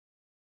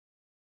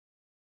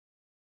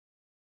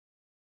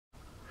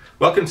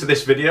Welcome to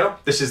this video.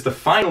 This is the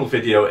final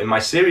video in my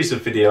series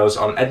of videos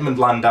on Edmund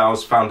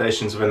Landau's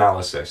Foundations of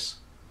Analysis.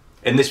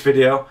 In this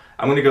video,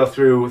 I'm going to go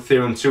through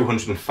Theorem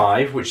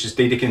 205, which is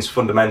Dedekind's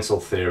fundamental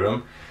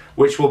theorem,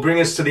 which will bring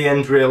us to the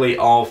end really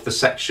of the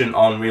section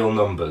on real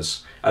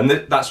numbers. And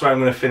that's where I'm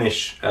going to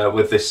finish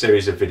with this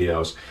series of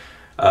videos.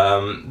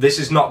 This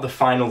is not the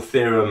final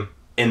theorem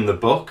in the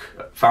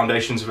book,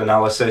 Foundations of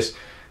Analysis.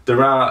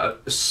 There are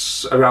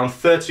around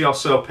 30 or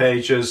so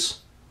pages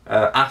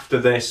after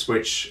this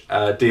which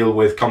deal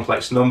with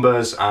complex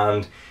numbers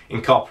and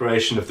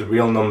incorporation of the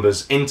real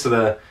numbers into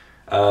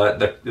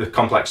the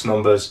complex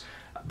numbers,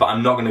 but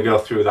I'm not going to go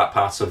through that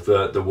part of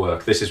the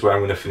work. This is where I'm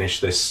going to finish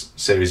this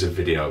series of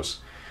videos.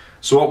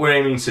 So what we're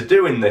aiming to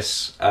do in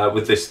this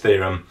with this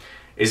theorem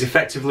is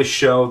effectively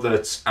show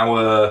that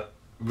our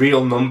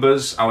real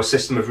numbers, our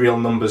system of real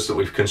numbers that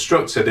we've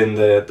constructed in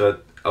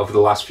over the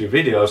last few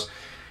videos,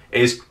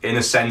 is in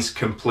a sense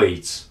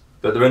complete.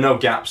 That there are no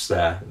gaps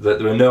there, that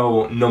there are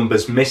no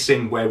numbers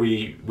missing where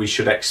we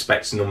should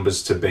expect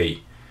numbers to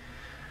be.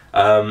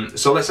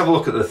 So let's have a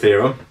look at the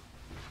theorem.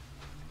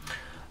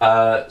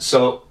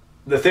 So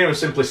the theorem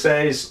simply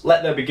says,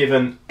 let there be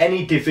given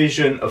any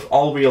division of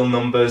all real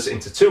numbers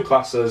into two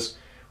classes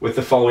with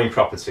the following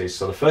properties.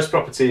 So the first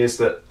property is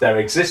that there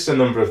exists a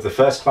number of the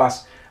first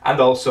class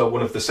and also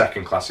one of the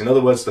second class. In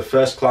other words, the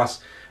first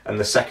class and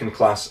the second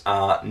class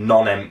are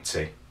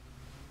non-empty.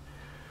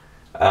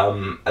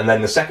 And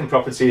then the second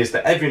property is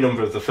that every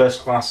number of the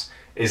first class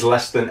is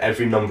less than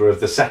every number of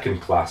the second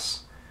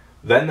class.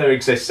 Then there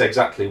exists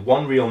exactly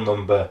one real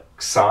number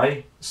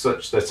psi,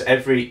 such that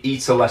every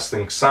eta less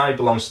than psi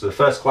belongs to the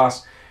first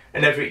class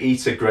and every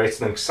eta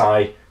greater than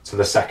psi to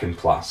the second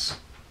class.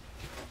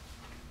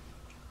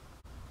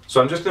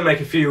 So I'm just going to make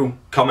a few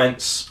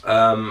comments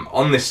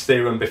on this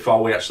theorem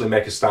before we actually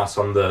make a start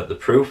on the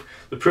proof.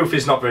 The proof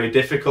is not very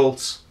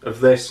difficult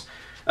of this.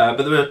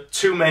 But there are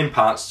two main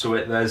parts to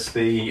it. There's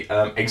the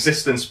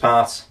existence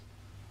part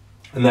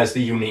and there's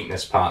the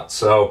uniqueness part.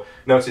 So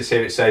notice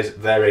here it says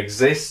there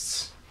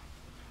exists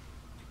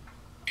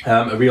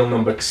a real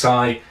number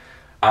psi,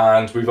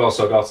 and we've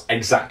also got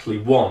exactly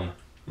one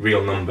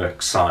real number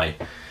psi.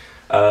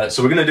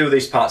 So we're going to do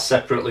these parts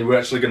separately. We're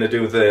actually going to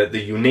do the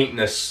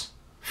uniqueness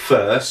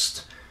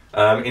first.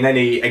 In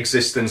any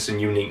existence and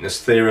uniqueness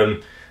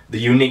theorem, the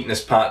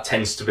uniqueness part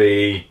tends to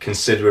be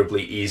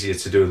considerably easier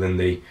to do than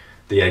the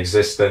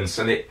existence,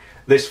 and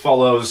this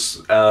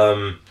follows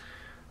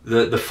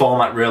the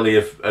format really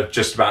of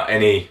just about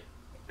any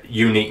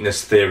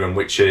uniqueness theorem,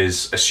 which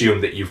is assume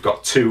that you've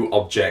got two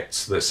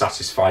objects that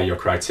satisfy your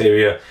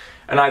criteria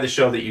and either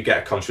show that you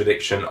get a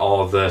contradiction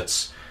or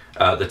that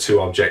the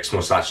two objects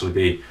must actually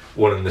be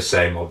one and the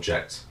same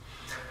object.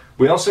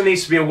 We also need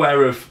to be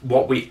aware of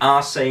what we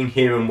are saying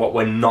here and what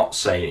we're not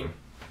saying.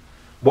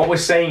 What we're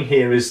saying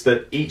here is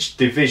that each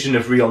division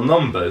of real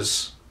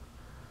numbers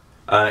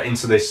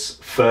into this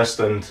first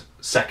and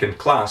second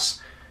class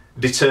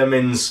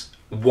determines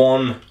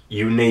one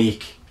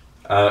unique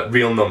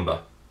real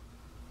number.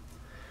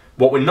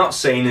 What we're not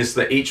saying is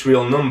that each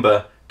real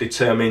number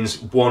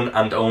determines one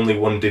and only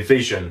one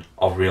division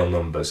of real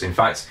numbers. In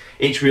fact,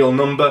 each real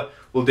number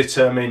will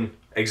determine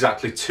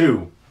exactly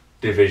two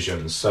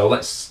divisions. So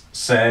let's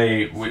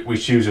say we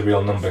choose a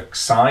real number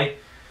psi.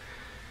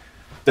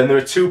 Then there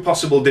are two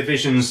possible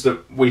divisions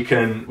that we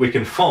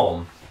can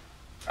form.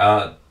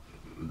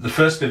 The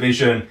first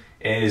division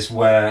is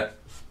where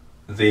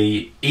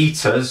the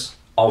etas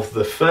of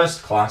the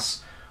first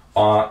class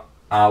are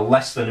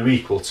less than or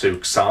equal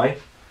to psi,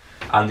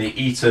 and the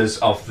etas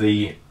of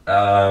the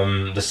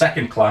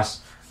second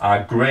class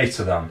are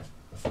greater than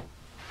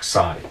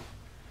psi.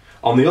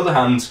 On the other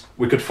hand,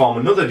 we could form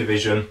another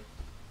division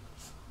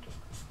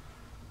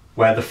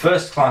where the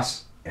first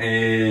class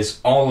is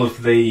all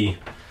of the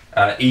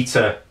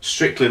eta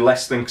strictly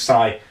less than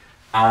psi,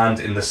 and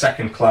in the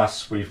second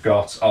class we've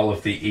got all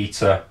of the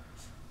eta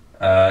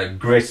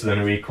greater than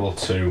or equal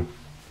to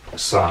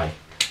psi.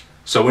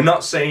 So we're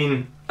not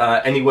saying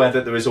anywhere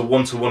that there is a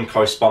one-to-one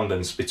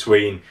correspondence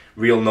between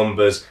real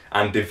numbers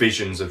and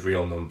divisions of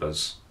real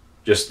numbers.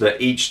 Just that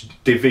each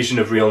division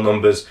of real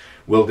numbers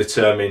will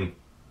determine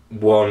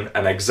one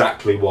and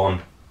exactly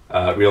one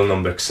real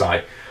number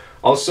psi.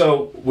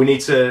 Also, we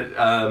need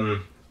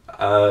to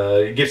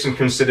give some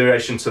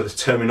consideration to the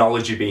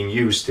terminology being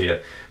used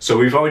here. So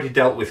we've already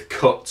dealt with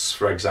cuts,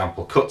 for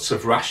example, cuts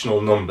of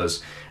rational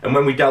numbers. And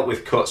when we dealt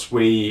with cuts,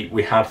 we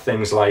had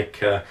things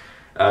like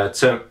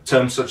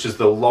terms such as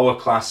the lower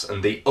class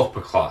and the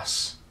upper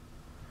class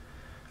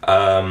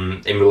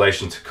in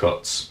relation to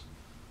cuts.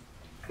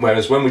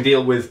 Whereas when we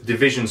deal with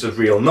divisions of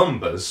real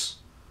numbers,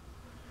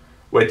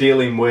 we're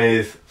dealing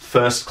with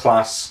first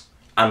class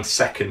and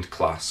second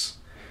class.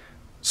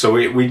 So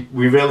we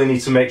really need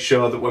to make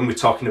sure that when we're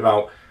talking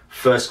about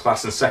first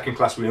class and second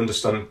class, we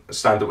understand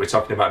that we're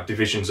talking about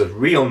divisions of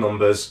real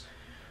numbers.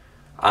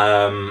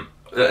 And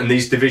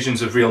these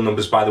divisions of real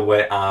numbers, by the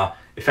way, are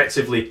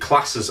effectively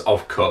classes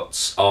of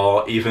cuts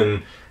or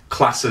even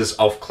classes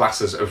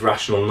of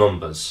rational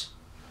numbers.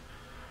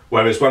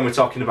 Whereas when we're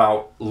talking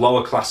about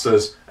lower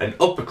classes and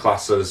upper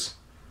classes,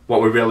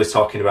 what we're really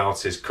talking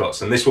about is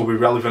cuts, and this will be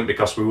relevant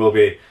because we will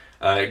be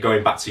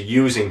going back to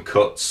using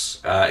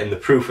cuts in the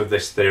proof of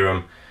this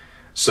theorem.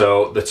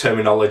 So the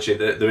terminology,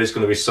 there is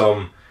going to be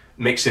some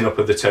mixing up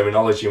of the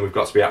terminology, and we've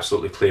got to be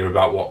absolutely clear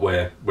about what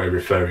we're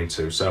referring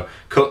to. So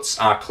cuts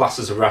are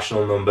classes of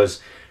rational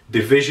numbers,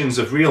 divisions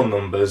of real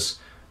numbers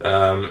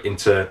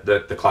into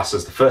the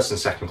classes, the first and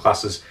second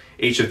classes.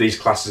 Each of these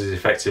classes is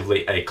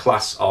effectively a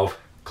class of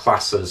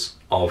classes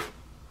of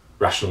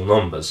rational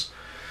numbers.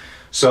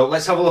 So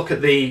let's have a look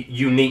at the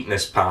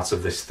uniqueness part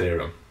of this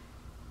theorem.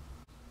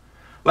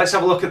 Let's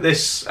have a look at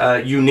this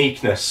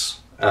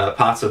uniqueness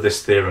part of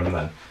this theorem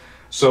then.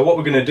 So what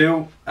we're going to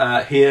do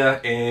here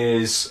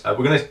is we're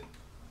going to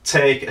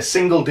take a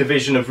single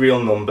division of real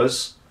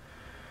numbers,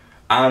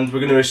 and we're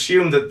going to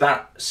assume that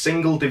that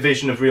single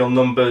division of real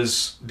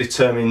numbers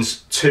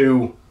determines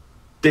two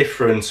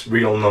different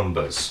real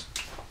numbers.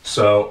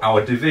 So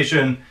our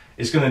division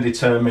is going to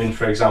determine,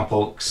 for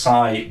example,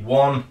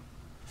 psi1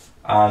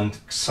 and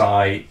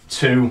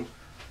psi2,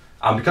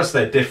 and because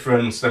they're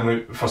different,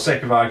 then for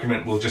sake of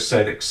argument, we'll just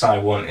say that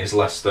psi1 is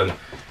less than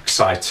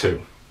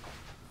psi2.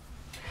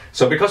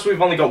 So because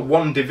we've only got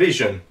one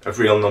division of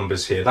real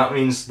numbers here, that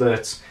means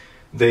that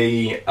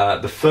the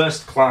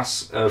first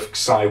class of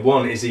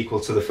psi1 is equal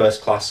to the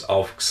first class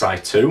of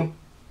psi2,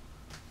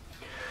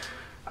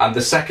 and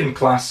the second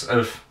class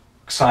of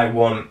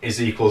psi1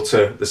 is equal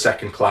to the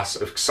second class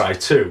of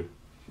psi2.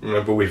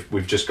 Remember,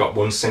 we've just got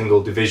one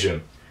single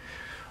division.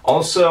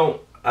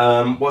 Also,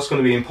 what's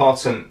going to be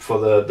important for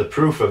the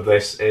proof of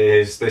this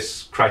is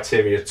this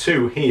criteria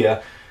 2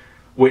 here,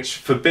 which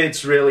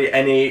forbids really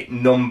any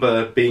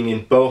number being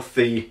in both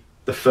the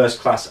first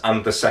class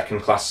and the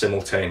second class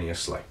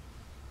simultaneously.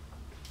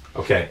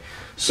 Okay,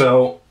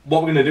 so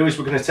what we're going to do is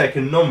we're going to take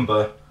a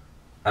number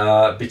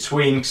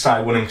between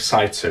psi1 and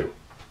psi2,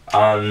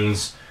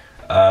 and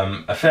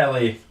a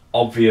fairly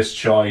obvious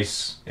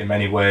choice in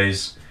many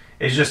ways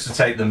is just to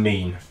take the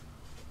mean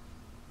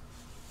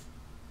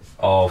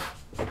of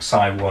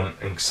psi1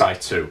 and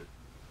psi2.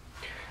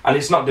 And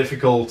it's not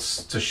difficult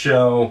to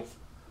show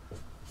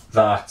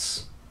that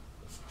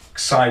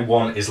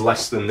psi1 is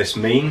less than this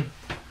mean,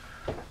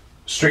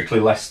 strictly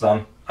less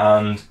than,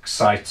 and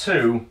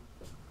psi2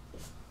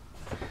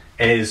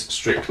 is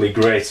strictly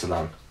greater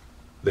than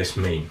this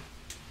mean.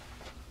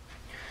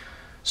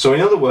 So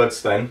in other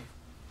words then,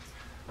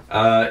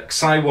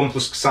 psi1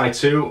 plus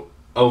psi2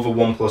 over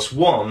 1 plus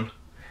 1,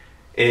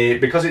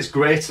 because it's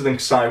greater than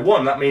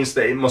psi1, that means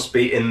that it must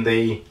be in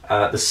the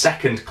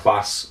second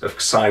class of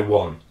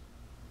psi1.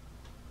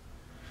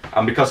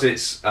 And because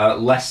it's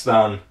less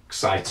than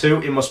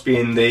psi2, it must be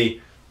in the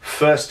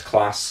first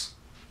class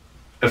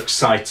of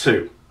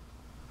psi2.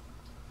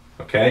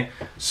 Okay,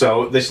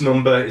 so this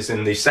number is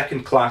in the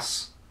second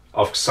class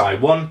of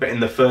psi1, but in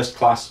the first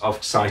class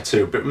of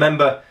psi2. But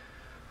remember,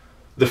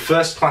 the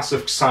first class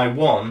of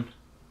psi1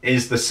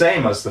 is the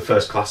same as the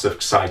first class of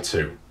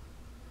psi2.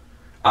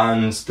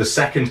 And the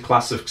second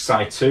class of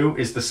psi2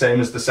 is the same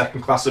as the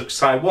second class of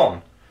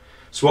psi1.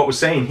 So what we're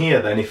saying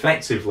here then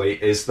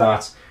effectively is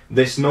that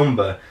this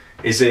number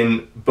is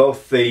in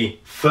both the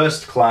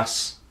first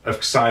class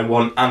of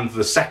psi1 and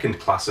the second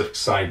class of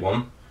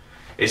psi1.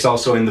 It's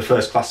also in the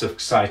first class of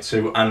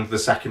psi2 and the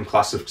second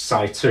class of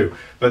psi2.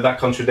 But that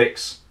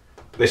contradicts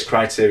this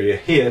criteria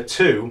here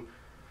too,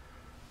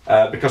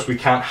 because we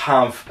can't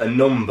have a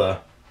number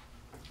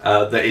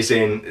that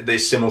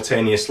is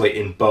simultaneously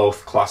in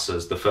both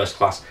classes, the first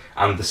class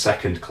and the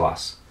second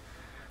class.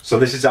 So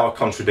this is our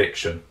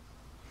contradiction.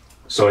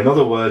 So in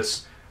other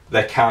words,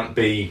 there can't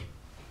be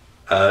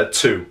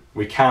two.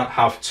 We can't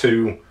have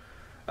two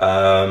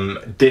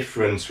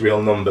different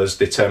real numbers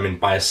determined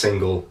by a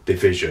single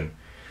division.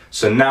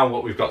 So now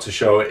what we've got to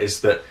show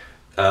is that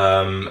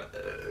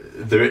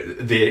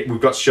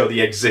we've got to show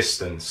the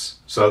existence.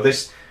 So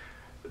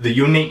the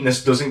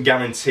uniqueness doesn't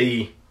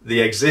guarantee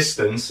the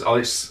existence. All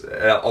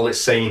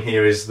it's saying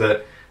here is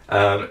that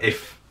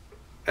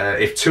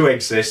if two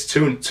exist,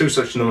 two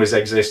such numbers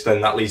exist,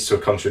 then that leads to a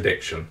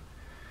contradiction.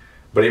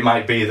 But it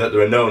might be that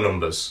there are no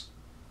numbers.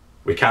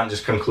 We can't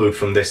just conclude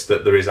from this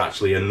that there is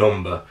actually a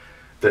number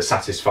that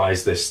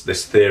satisfies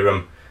this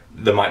theorem.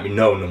 There might be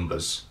no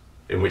numbers,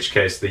 in which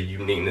case the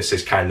uniqueness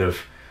is kind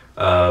of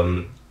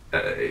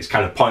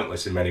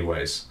pointless in many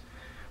ways.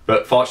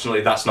 But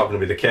fortunately, that's not going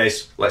to be the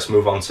case. Let's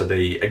move on to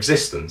the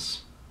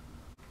existence.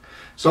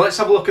 So let's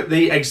have a look at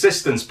the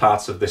existence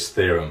part of this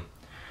theorem.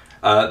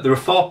 There are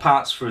four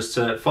parts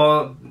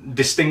four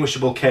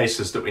distinguishable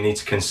cases that we need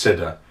to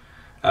consider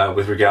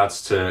with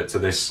regards to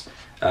this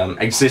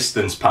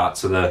existence part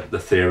to the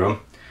theorem.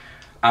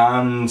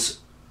 And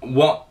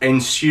what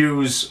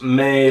ensues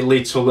may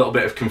lead to a little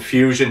bit of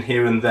confusion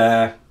here and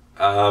there,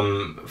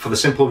 for the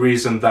simple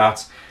reason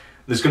that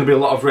there's going to be a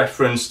lot of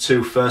reference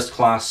to first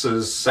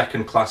classes,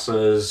 second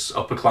classes,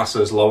 upper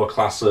classes, lower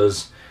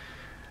classes,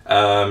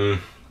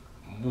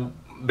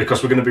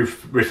 because we're going to be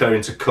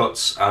referring to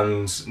cuts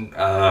and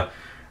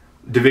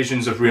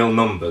divisions of real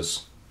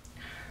numbers.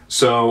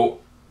 So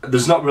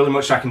there's not really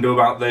much I can do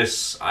about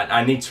this.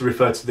 I need to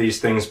refer to these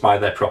things by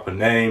their proper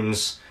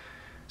names.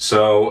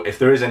 So if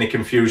there is any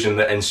confusion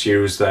that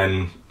ensues,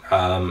 then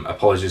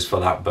apologies for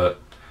that,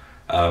 but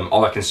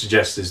all I can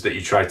suggest is that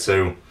you try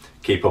to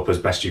keep up as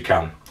best you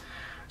can.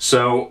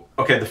 So,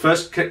 okay, the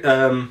first case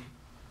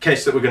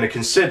that we're going to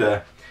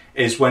consider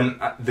is when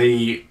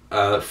the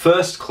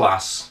first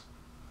class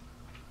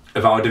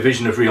of our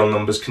division of real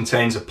numbers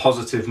contains a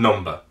positive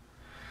number.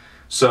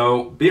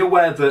 So be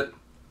aware that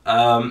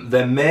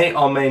there may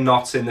or may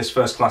not in this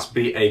first class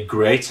be a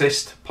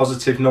greatest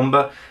positive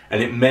number,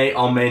 and it may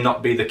or may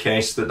not be the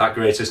case that that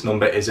greatest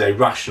number is a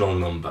rational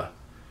number.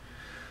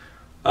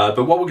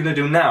 But what we're going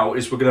to do now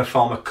is we're going to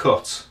form a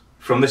cut.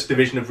 From this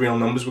division of real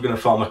numbers, we're going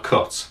to form a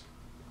cut.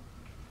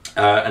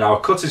 And our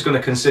cut is going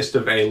to consist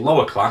of a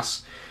lower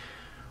class,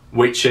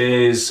 which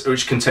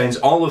contains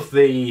all of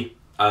the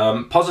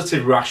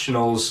positive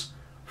rationals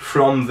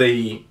from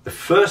the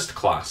first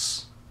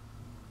class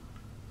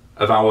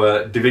of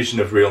our division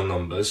of real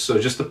numbers, so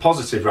just the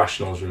positive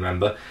rationals,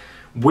 remember,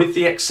 with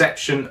the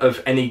exception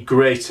of any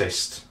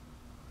greatest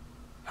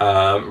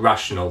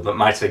rational that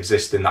might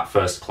exist in that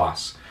first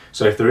class.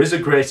 So if there is a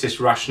greatest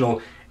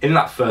rational in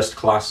that first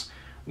class,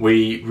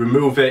 we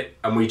remove it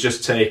and we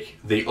just take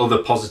the other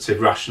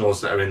positive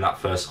rationals that are in that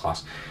first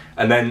class.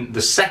 And then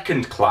the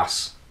second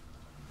class,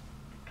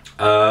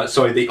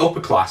 the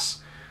upper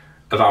class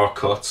of our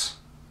cut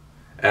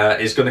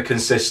is going to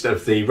consist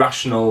of the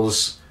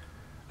rationals,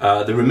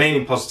 the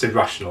remaining positive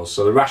rationals,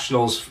 so the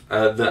rationals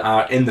that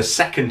are in the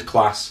second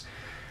class,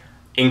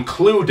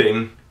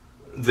 including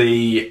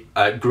the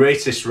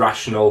greatest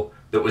rational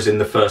that was in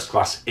the first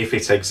class, if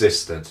it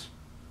existed.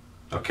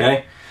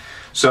 Okay,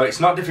 so it's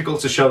not difficult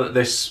to show that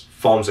this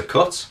forms a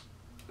cut.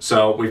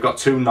 So we've got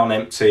two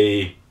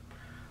non-empty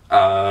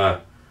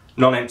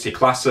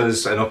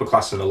classes, an upper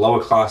class and a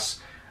lower class,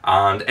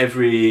 and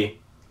every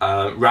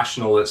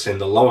rational that's in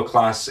the lower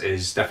class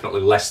is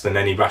definitely less than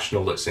any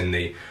rational that's in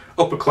the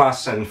upper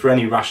class, and for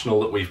any rational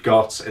that we've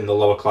got in the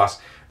lower class,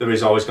 there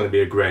is always going to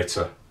be a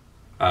greater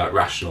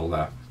rational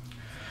there.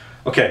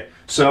 Okay,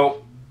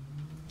 so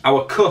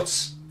our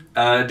cut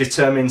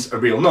determines a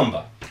real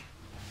number,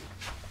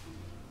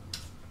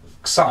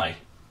 psi.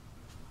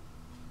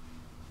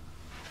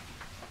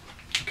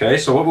 Okay,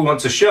 so what we want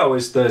to show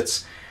is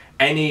that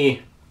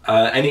any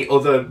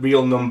other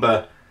real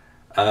number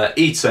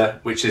eta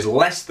which is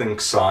less than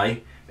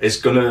psi is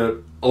going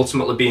to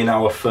ultimately be in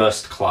our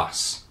first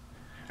class,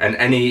 and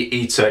any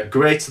eta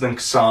greater than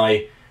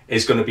psi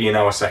is going to be in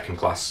our second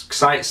class.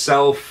 Psi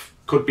itself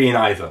could be in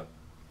either,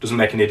 doesn't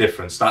make any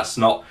difference. That's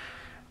not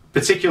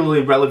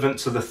particularly relevant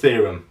to the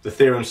theorem. The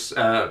theorem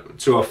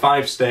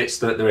 205 states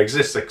that there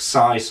exists a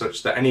psi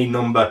such that any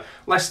number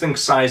less than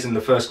psi is in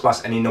the first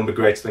class, any number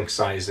greater than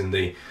psi is in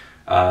the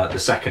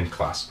second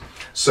class.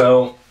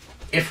 So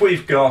if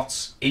we've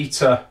got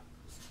eta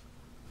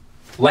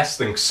less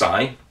than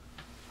psi,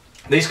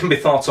 these can be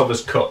thought of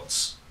as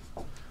cuts.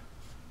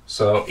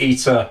 So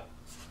eta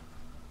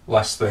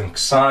less than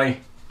psi,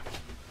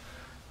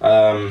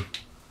 and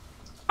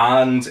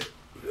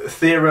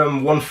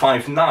Theorem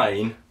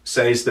 159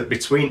 says that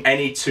between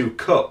any two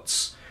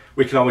cuts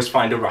we can always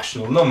find a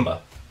rational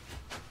number.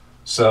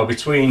 So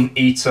between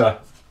eta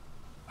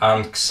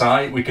and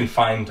psi we can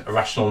find a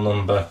rational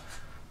number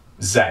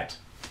z.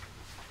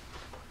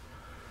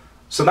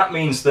 So that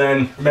means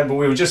then, remember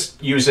we were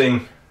just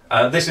using,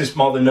 this is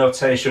more the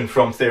notation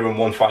from Theorem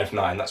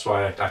 159, that's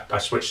why I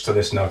switched to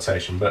this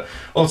notation, but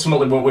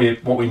ultimately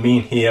what we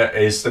mean here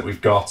is that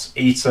we've got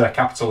eta,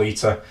 capital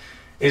Eta,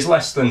 is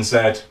less than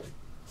z,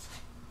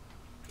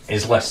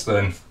 is less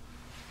than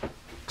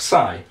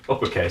psi,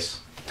 uppercase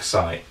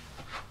psi.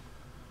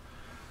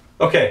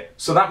 Okay,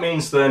 so that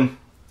means then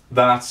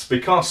that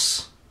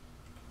because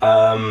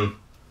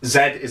z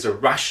is a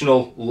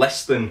rational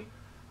less than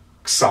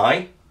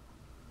psi,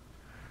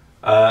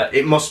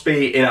 it must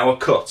be in our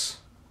cut.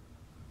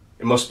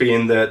 It must be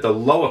in the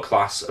lower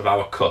class of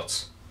our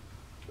cut.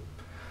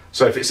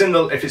 So if it's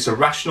a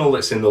rational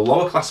that's in the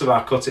lower class of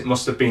our cut, it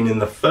must have been in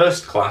the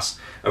first class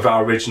of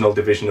our original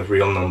division of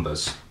real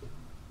numbers.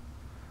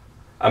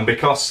 And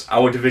because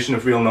our division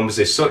of real numbers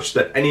is such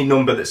that any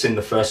number that's in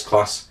the first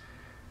class,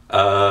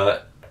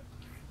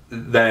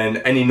 then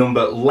any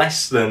number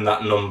less than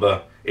that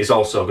number is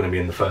also going to be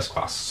in the first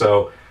class.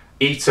 So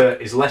eta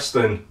is less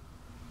than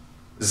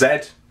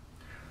z.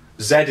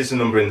 Z is a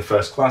number in the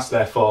first class,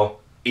 therefore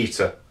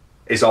eta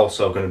is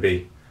also going to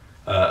be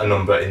a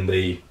number in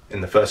the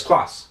first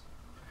class.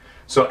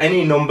 So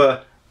any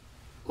number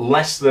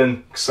less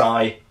than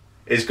psi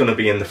is going to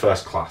be in the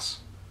first class.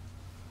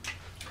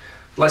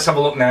 Let's have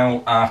a look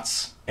now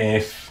at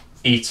if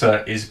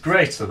eta is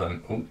greater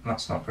than, oh,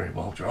 that's not very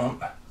well drawn,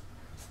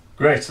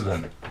 greater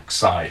than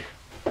psi.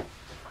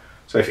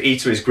 So if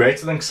eta is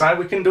greater than psi,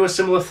 we can do a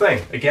similar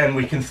thing. Again,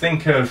 we can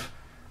think of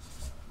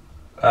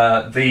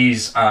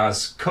these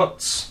as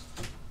cuts,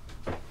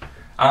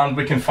 and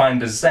we can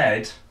find a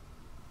z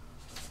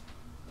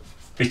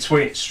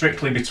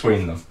strictly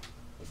between them.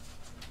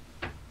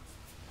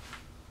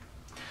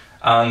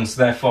 And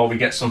therefore we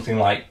get something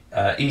like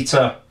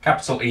eta,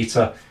 capital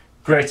Eta,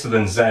 greater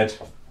than z,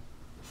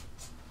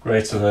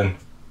 greater than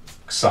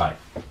psi.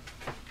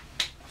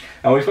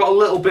 Now we've got a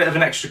little bit of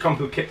an extra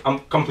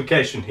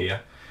complication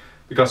here,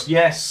 because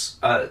yes,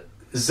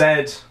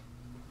 z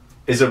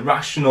is a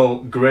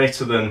rational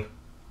greater than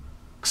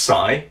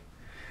psi,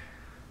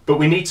 but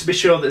we need to be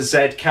sure that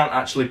z can't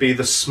actually be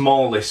the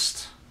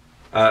smallest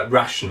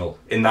rational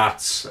in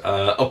that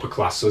upper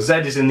class. So z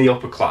is in the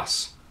upper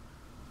class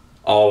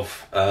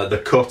of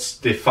the cut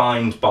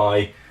defined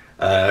by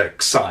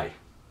psi.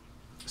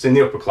 It's in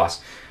the upper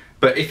class.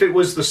 But if it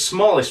was the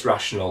smallest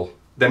rational,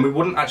 then we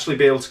wouldn't actually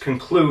be able to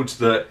conclude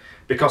that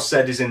because z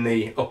is in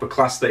the upper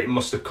class that it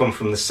must have come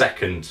from the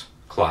second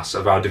class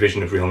of our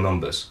division of real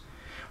numbers.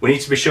 We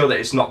need to be sure that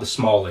it's not the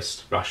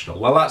smallest rational.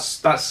 Well,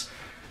 that's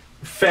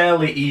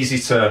fairly easy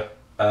to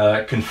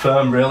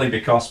confirm, really,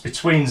 because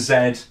between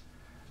z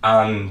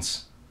and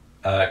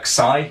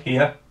psi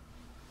here,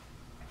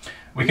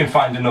 we can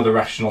find another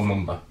rational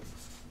number,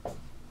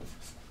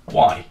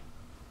 y,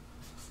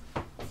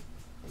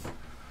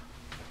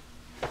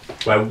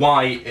 where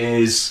y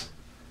is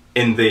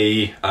in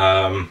the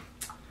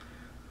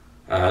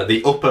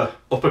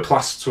upper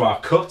class to our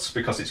cut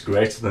because it's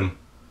greater than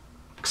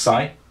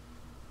psi,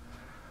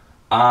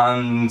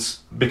 and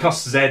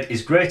because z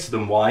is greater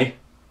than y,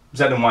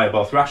 z and y are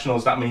both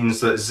rationals. That means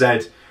that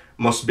z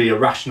must be a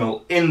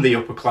rational in the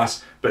upper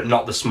class, but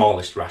not the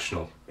smallest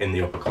rational in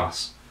the upper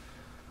class.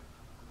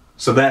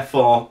 So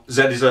therefore,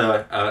 z is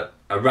a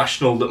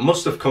rational that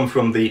must have come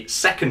from the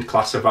second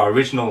class of our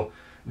original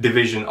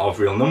division of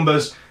real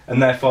numbers,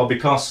 and therefore,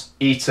 because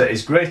eta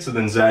is greater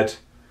than z,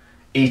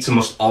 eta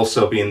must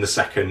also be in the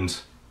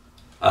second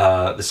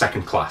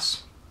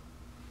class.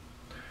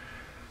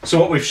 So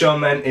what we've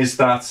shown then is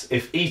that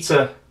if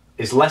eta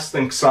is less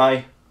than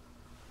psi,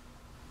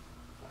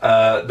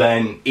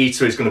 then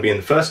eta is going to be in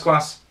the first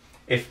class.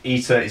 If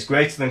eta is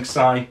greater than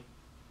psi,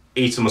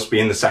 eta must be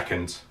in the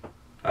second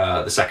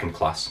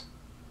class.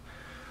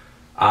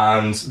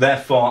 And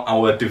therefore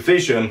our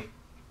division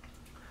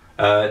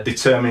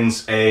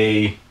determines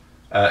a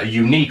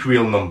unique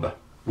real number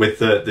with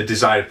the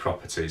desired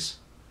properties.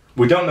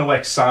 We don't know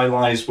where psi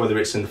lies, whether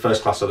it's in the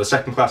first class or the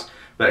second class,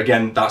 but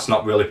again, that's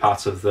not really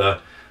part of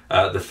the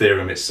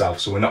theorem itself,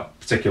 so we're not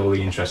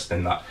particularly interested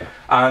in that.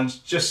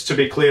 And just to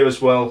be clear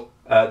as well,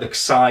 the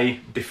psi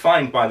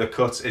defined by the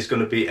cut is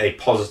going to be a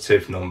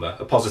positive number,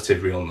 a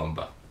positive real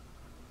number.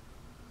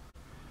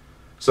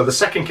 So the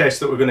second case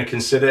that we're going to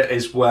consider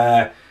is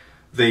where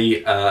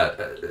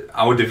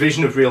our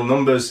division of real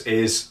numbers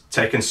is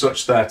taken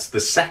such that the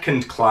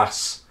second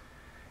class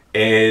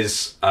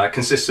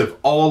consists of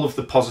all of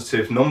the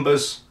positive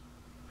numbers,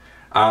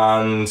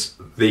 and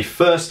the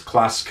first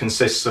class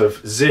consists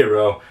of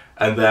 0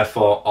 and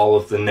therefore all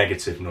of the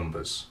negative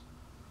numbers.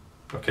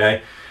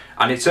 Okay,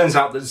 and it turns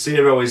out that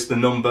 0 is the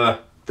number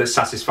that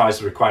satisfies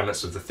the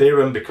requirements of the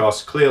theorem,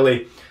 because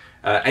clearly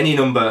any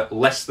number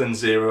less than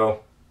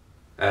 0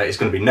 is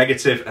going to be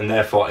negative and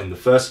therefore in the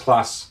first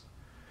class.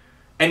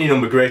 Any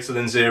number greater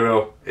than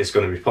 0 is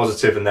going to be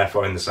positive and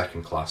therefore in the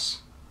second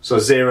class. So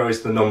 0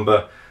 is the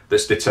number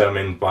that's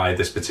determined by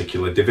this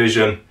particular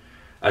division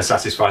and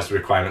satisfies the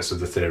requirements of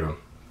the theorem.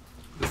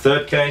 The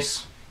third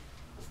case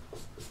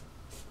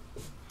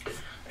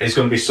is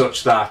going to be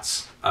such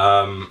that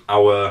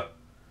our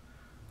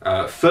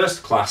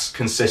first class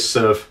consists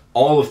of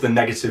all of the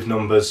negative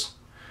numbers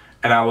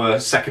and our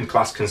second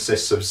class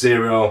consists of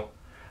 0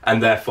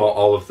 and therefore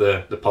all of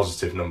the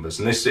positive numbers.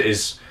 And this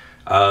is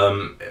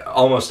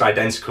almost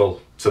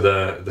identical to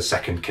the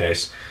second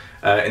case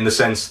in the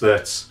sense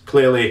that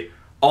clearly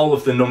all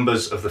of the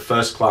numbers of the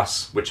first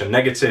class which are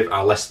negative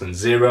are less than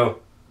 0,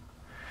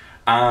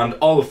 and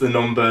all of the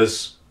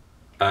numbers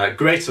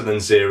greater than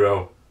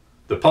 0,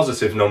 the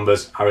positive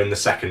numbers, are in the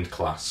second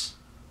class.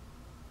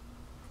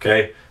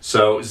 Okay,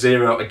 so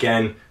 0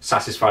 again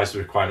satisfies the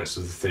requirements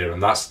of the theorem.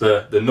 That's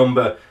the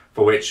number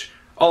for which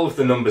all of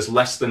the numbers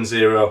less than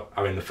 0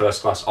 are in the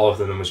first class, all of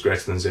the numbers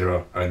greater than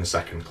 0 are in the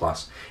second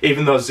class.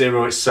 Even though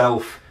 0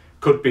 itself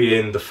could be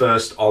in the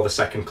first or the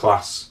second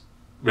class,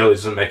 really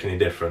doesn't make any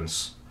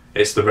difference.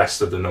 It's the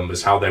rest of the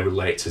numbers, how they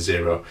relate to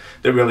 0,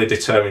 that really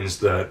determines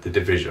the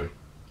division.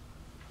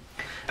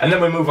 And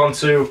then we move on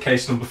to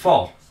case number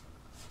 4.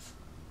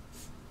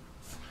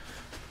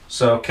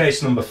 So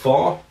case number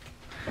 4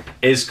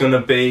 is going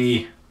to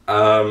be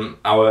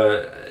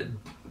our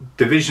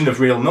division of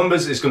real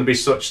numbers is going to be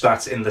such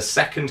that in the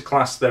second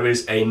class there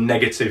is a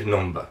negative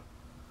number.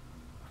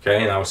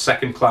 Okay, in our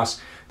second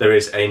class there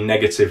is a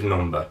negative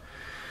number.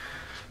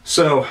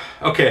 So,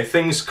 okay,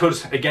 things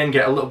could again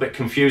get a little bit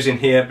confusing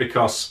here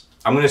because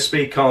I'm going to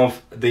speak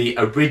of the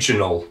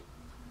original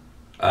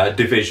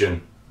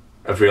division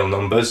of real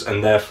numbers,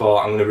 and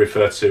therefore I'm going to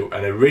refer to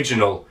an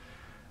original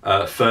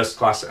first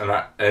class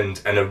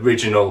and an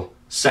original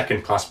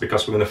second class,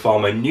 because we're going to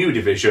form a new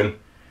division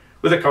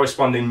with a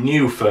corresponding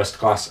new first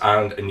class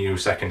and a new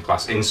second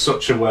class in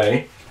such a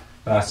way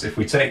that if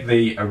we take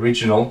the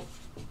original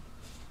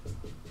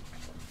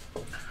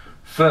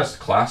first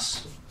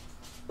class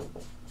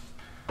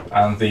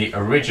and the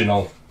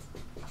original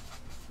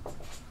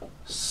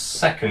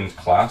second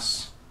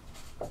class,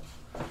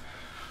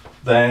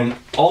 then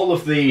all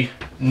of the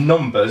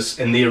numbers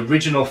in the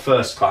original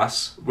first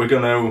class, we're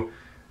going to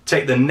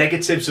take the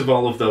negatives of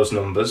all of those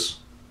numbers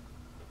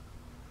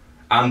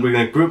and we're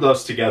going to group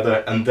those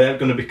together, and they're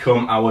going to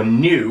become our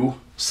new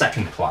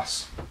second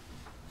class.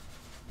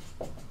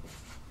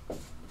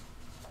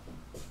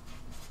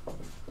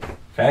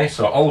 Okay,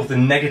 so all of the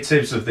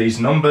negatives of these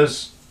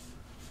numbers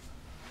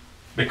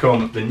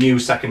become the new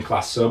second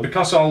class. So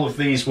because all of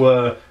these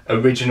were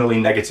originally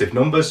negative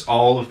numbers,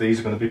 all of these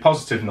are going to be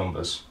positive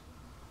numbers.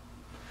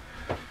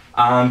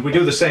 And we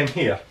do the same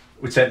here.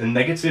 We take the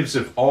negatives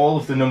of all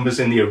of the numbers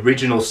in the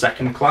original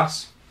second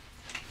class,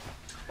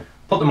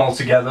 put them all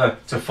together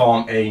to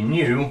form a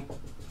new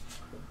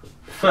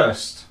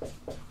first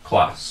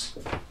class.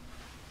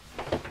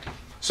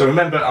 So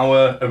remember,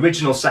 our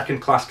original second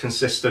class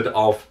consisted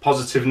of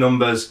positive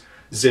numbers,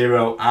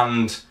 0,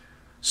 and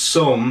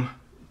some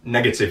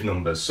negative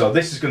numbers. So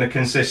this is going to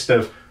consist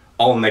of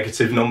all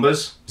negative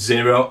numbers,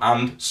 0,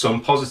 and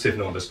some positive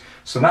numbers.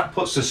 So that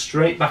puts us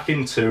straight back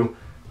into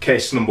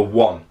case number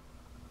 1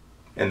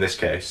 in this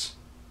case.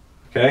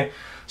 Okay,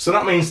 so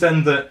that means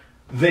then that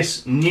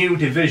this new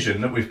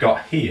division that we've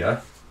got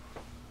here,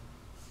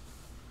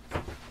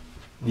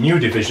 new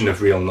division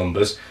of real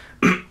numbers,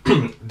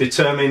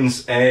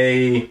 determines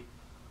a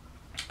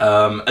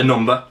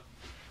number,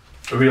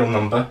 a real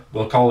number,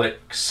 we'll call it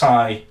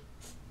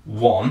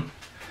psi1,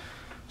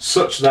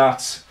 such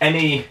that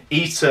any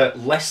eta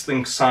less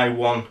than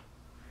psi1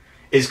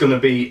 is going to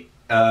be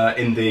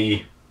in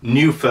the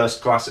new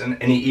first class, and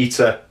any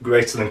eta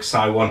greater than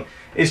psi1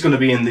 is going to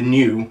be in the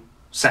new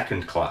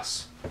second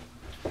class.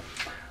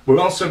 We're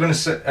also going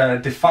to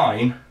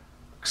define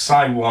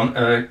psi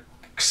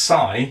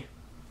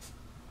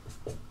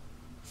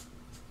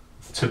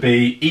to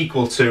be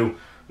equal to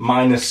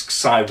minus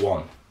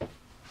psi1.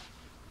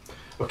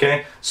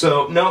 Okay,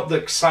 so note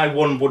that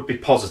psi1 would be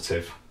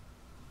positive.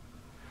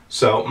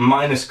 So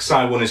minus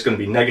psi1 is going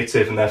to be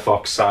negative, and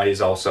therefore psi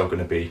is also going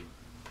to be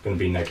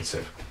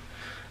negative.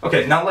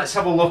 Okay, now let's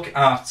have a look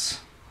at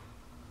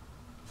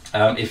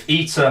if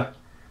eta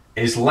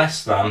is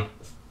less than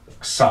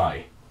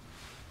psi.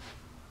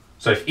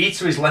 So if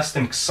eta is less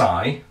than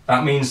psi,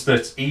 that means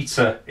that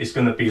eta is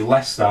going to be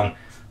less than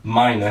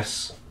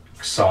minus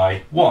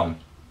psi1.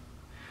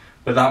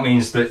 But that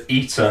means that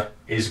eta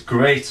is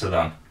greater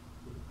than,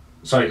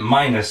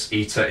 minus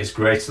eta is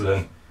greater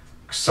than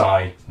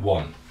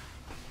psi1.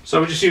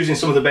 So we're just using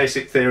some of the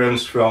basic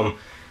theorems from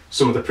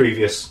some of the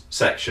previous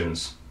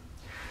sections.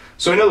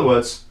 So in other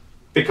words,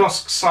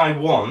 because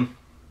psi1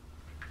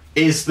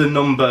 is the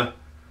number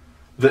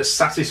that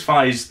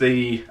satisfies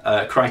the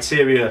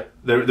criteria,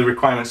 the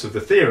requirements of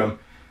the theorem,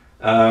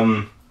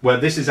 where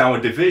this is our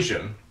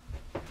division,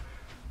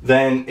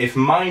 then if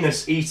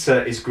minus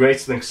eta is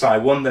greater than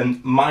psi1,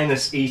 then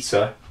minus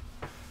eta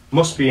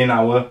must be in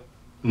our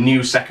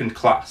new second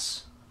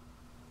class.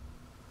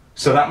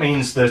 So that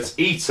means that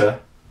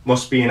eta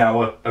must be in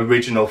our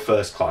original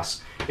first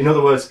class. In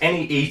other words,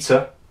 any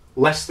eta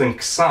less than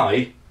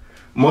psi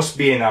must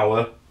be in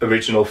our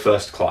original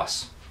first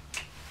class.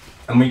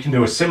 And we can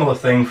do a similar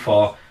thing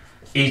for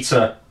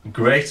eta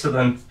greater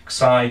than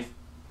psi.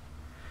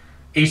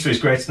 Eta is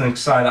greater than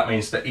psi, that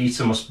means that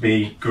eta must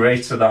be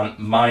greater than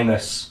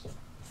minus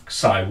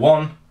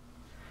psi1,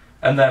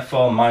 and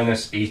therefore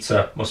minus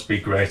eta must be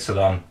greater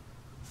than,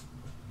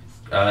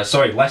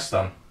 less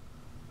than,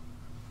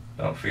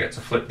 don't forget to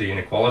flip the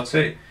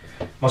inequality,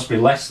 must be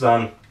less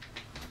than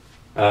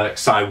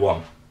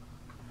psi1.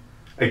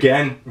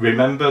 Again,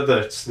 remember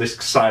that this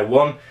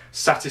psi1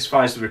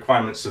 satisfies the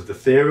requirements of the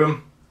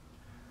theorem,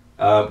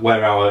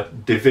 where our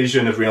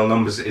division of real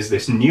numbers is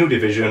this new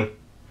division.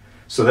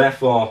 So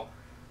therefore,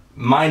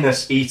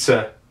 minus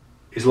eta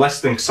is less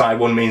than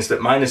psi1 means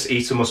that minus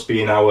eta must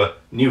be in our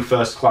new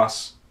first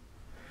class,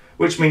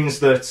 which means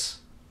that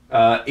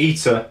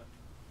eta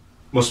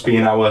must be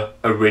in our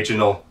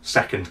original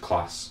second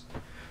class.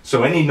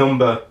 So any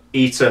number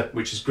eta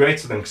which is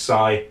greater than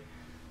psi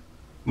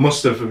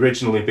must have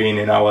originally been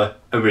in our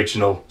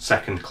original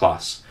second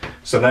class.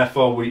 So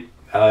therefore, we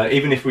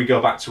even if we go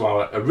back to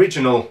our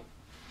original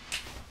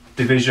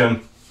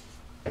division,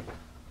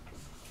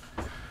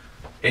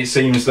 it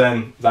seems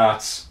then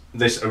that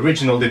this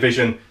original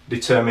division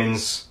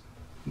determines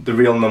the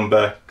real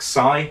number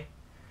psi.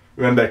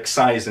 Remember,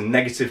 psi is a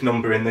negative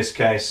number in this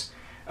case,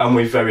 and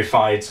we've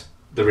verified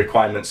the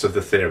requirements of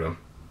the theorem.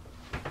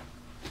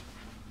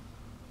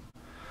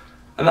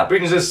 And that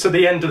brings us to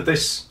the end of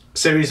this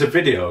series of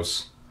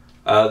videos.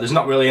 There's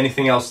not really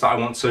anything else that I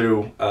want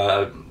to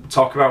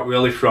talk about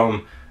really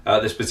from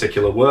this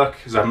particular work.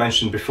 As I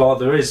mentioned before,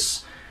 there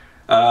is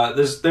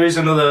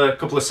another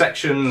couple of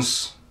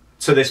sections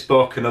to this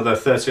book, another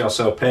 30 or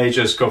so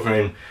pages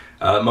covering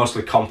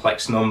mostly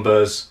complex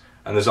numbers,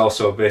 and there's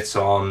also a bit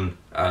on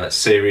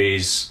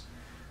series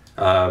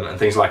and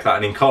things like that,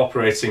 and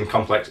incorporating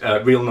complex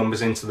real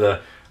numbers into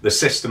the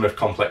system of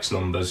complex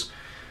numbers.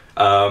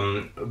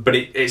 But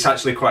it's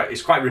actually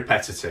quite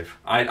repetitive.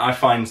 I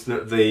find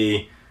that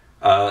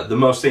the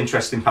most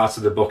interesting part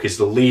of the book is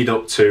the lead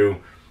up to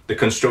the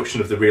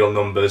construction of the real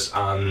numbers,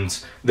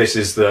 and this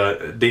is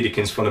the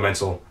Dedekind's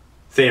fundamental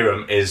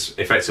theorem is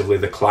effectively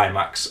the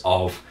climax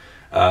of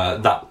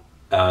that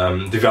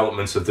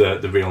development of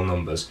the real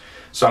numbers.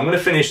 So I'm going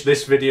to finish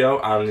this video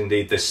and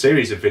indeed this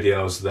series of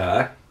videos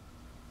there.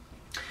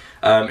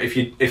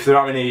 If there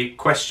are any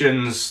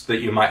questions that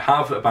you might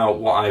have about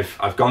what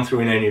I've gone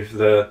through in any of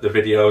the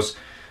videos,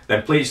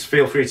 then please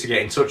feel free to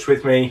get in touch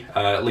with me.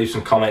 Leave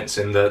some comments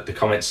in the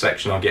comments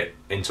section, or get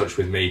in touch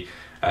with me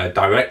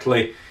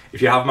directly.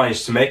 If you have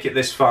managed to make it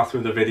this far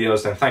through the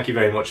videos, then thank you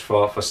very much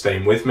for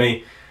staying with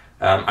me.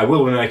 I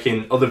will be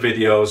making other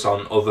videos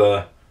on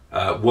other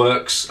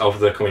works over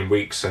the coming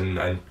weeks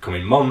and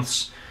coming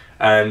months,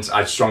 and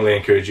I'd strongly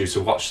encourage you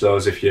to watch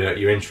those if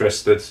you're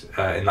interested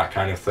in that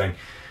kind of thing.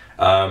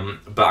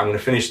 But I'm going to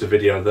finish the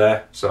video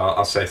there, so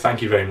I'll say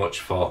thank you very much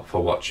for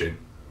watching.